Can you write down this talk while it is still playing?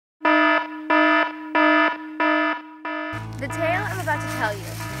The tale I'm about to tell you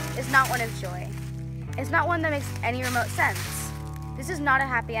is not one of joy. It's not one that makes any remote sense. This is not a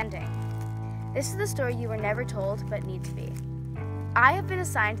happy ending. This is the story you were never told but need to be. I have been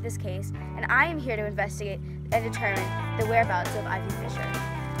assigned to this case, and I am here to investigate and determine the whereabouts of Ivy Fisher.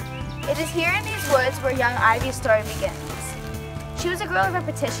 It is here in these woods where young Ivy's story begins. She was a girl of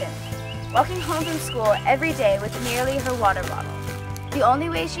repetition, walking home from school every day with merely her water bottle. The only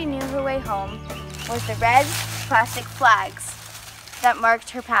way she knew her way home was the red plastic flags that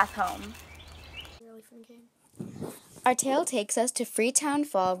marked her path home. Our tale takes us to Freetown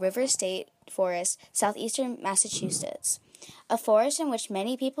Fall River State Forest, southeastern Massachusetts, a forest in which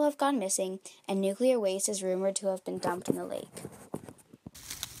many people have gone missing and nuclear waste is rumored to have been dumped in the lake.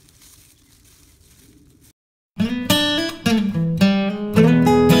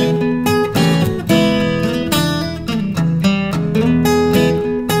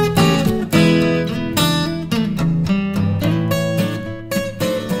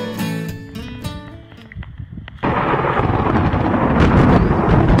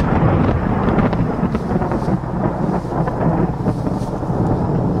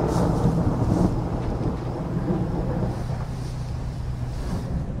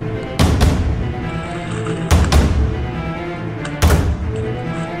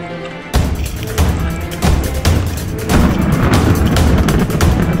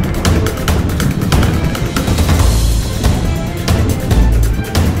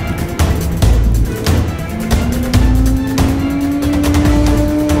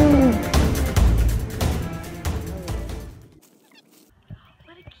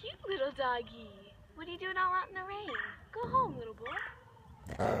 Doggy, what are you doing all out in the rain? Go home, little boy.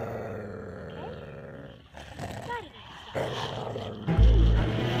 Okay? Got it.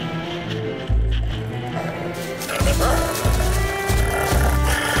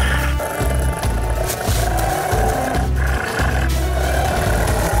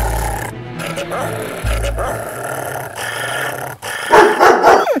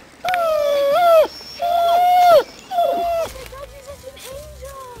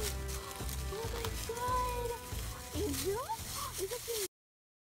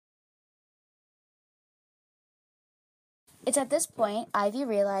 It's at this point Ivy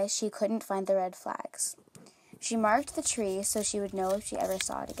realized she couldn't find the red flags. She marked the tree so she would know if she ever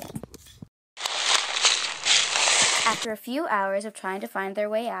saw it again. After a few hours of trying to find their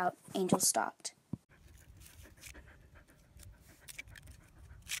way out, Angel stopped.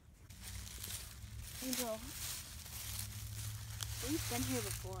 Angel, we've been here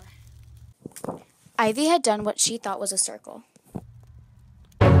before. Ivy had done what she thought was a circle.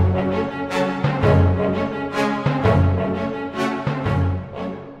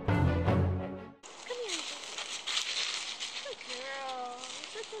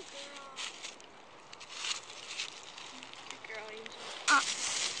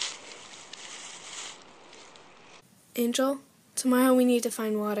 Angel, tomorrow we need to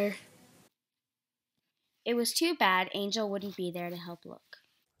find water. It was too bad Angel wouldn't be there to help look.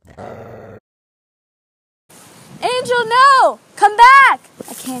 Angel, no! Come back!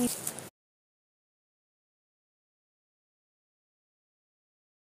 I can't even...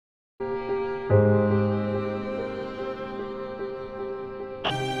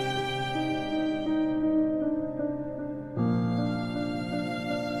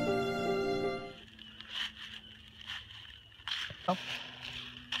 Oh.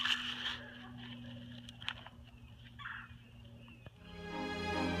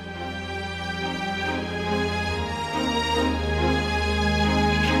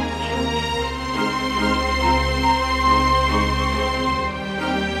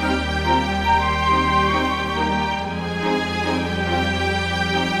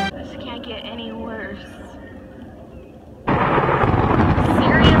 This can't get any worse.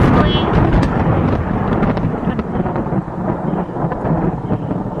 Seriously?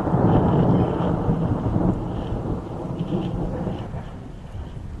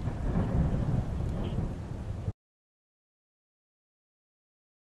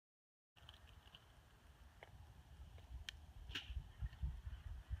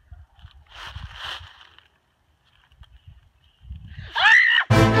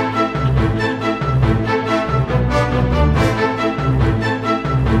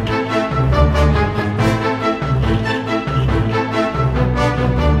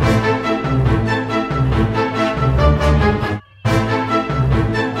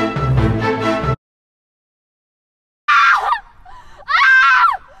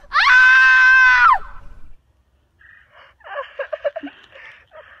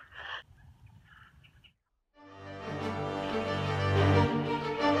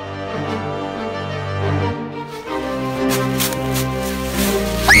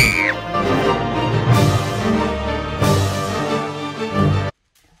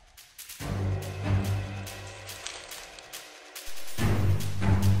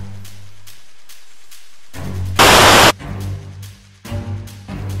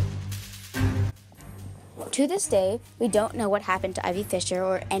 To this day, we don't know what happened to Ivy Fisher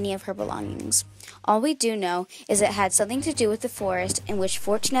or any of her belongings. All we do know is it had something to do with the forest in which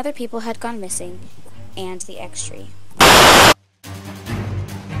 14 other people had gone missing, and the X tree. The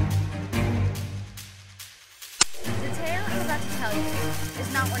tale I'm about to tell you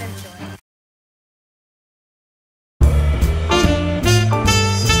is not one of joy.